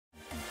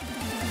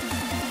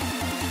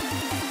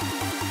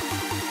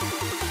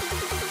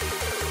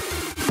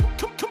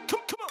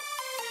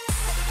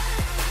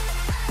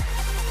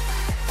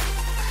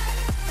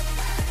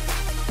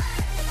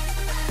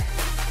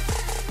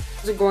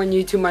it going,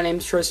 YouTube? My name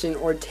is Tristin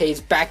or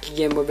TaZe, back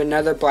again with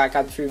another Black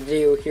Ops 3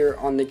 video here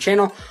on the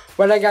channel.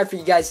 What I got for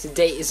you guys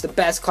today is the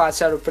best class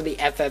setup for the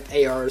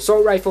FFAR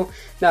assault rifle.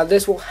 Now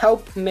this will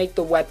help make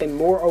the weapon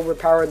more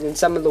overpowered than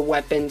some of the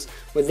weapons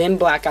within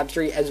Black Ops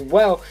 3, as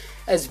well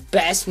as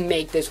best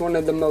make this one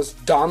of the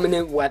most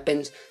dominant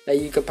weapons that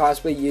you could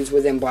possibly use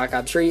within Black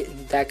Ops 3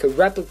 that could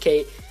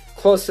replicate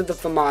close to the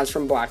Famas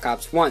from Black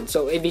Ops 1.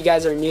 So if you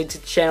guys are new to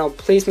the channel,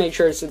 please make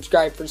sure to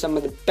subscribe for some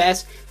of the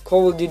best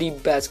Call of Duty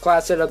best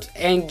class setups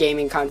and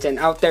gaming content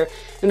out there.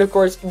 And of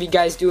course, if you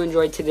guys do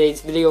enjoy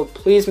today's video,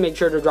 please make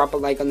sure to drop a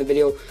like on the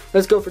video.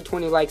 Let's go for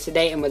 20 likes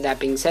today, and with that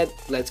being said,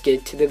 let's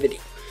get to the video.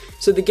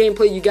 So the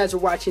gameplay you guys are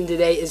watching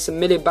today is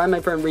submitted by my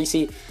friend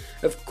Reese.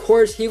 Of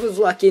course, he was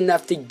lucky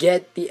enough to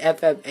get the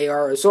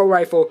FFAR assault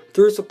rifle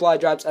through supply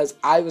drops, as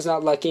I was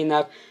not lucky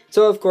enough.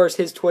 So, of course,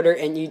 his Twitter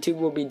and YouTube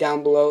will be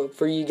down below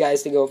for you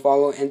guys to go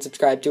follow and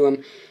subscribe to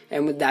him.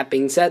 And with that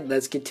being said,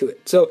 let's get to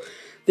it. So,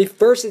 the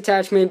first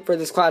attachment for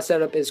this class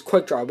setup is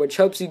Quick Draw, which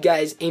helps you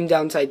guys aim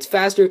down sights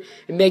faster.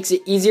 It makes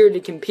it easier to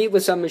compete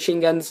with some machine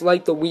guns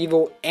like the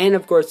Weevil and,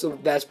 of course, the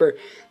Vesper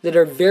that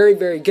are very,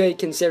 very good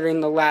considering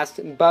the last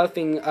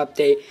buffing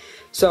update.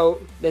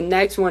 So, the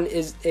next one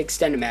is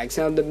Extended Mags.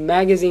 Now, the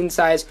magazine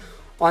size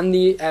on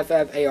the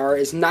FFAR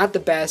is not the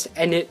best,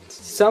 and it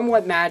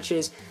somewhat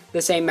matches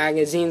the same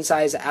magazine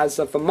size as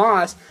the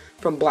Famas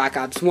from Black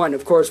Ops 1.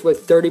 Of course,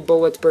 with 30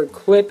 bullets per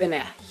clip and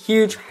a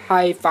huge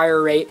high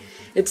fire rate,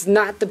 it's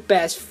not the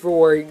best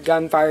for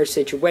gunfire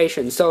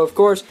situations. So, of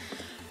course,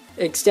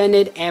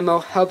 extended ammo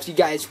helps you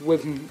guys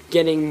with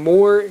getting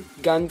more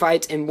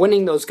gunfights and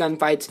winning those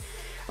gunfights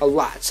a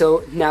lot.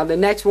 So now the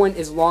next one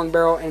is long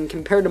barrel, and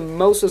compared to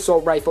most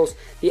assault rifles,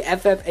 the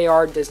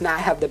FFAR does not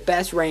have the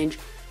best range.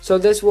 So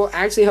this will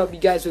actually help you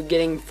guys with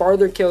getting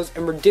farther kills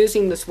and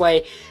reducing the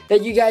sway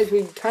that you guys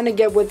would kind of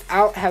get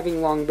without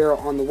having long barrel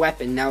on the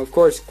weapon. Now, of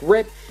course,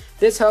 grip.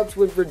 This helps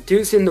with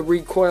reducing the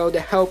recoil to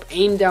help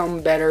aim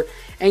down better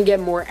and get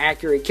more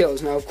accurate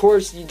kills. Now, of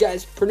course, you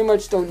guys pretty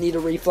much don't need a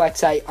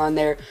reflex sight on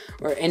there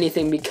or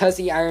anything, because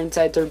the iron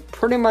sights are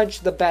pretty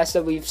much the best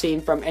that we've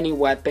seen from any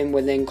weapon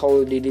within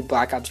Call of Duty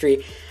Black Ops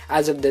 3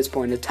 as of this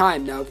point in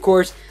time. Now, of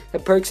course, the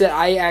perks that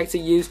I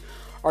actually use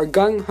are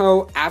Gung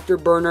Ho,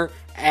 Afterburner,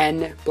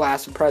 and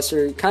Blast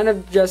Suppressor, kind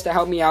of just to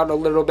help me out a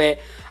little bit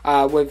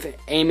with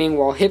aiming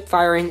while hip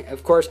firing.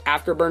 Of course,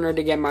 Afterburner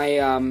to get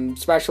my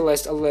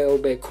Specialist a little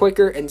bit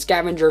quicker, and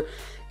Scavenger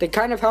to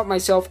kind of help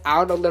myself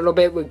out a little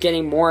bit with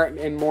getting more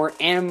and more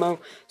ammo.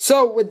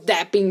 So with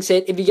that being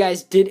said, if you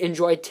guys did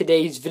enjoy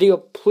today's video,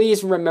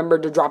 please remember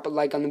to drop a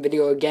like on the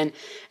video again.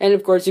 And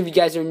of course, if you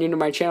guys are new to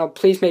my channel,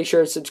 please make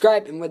sure to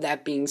subscribe. And with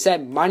that being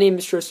said, my name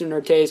is Tristin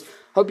or TaZe.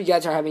 Hope you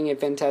guys are having a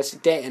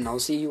fantastic day, and I'll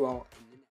see you all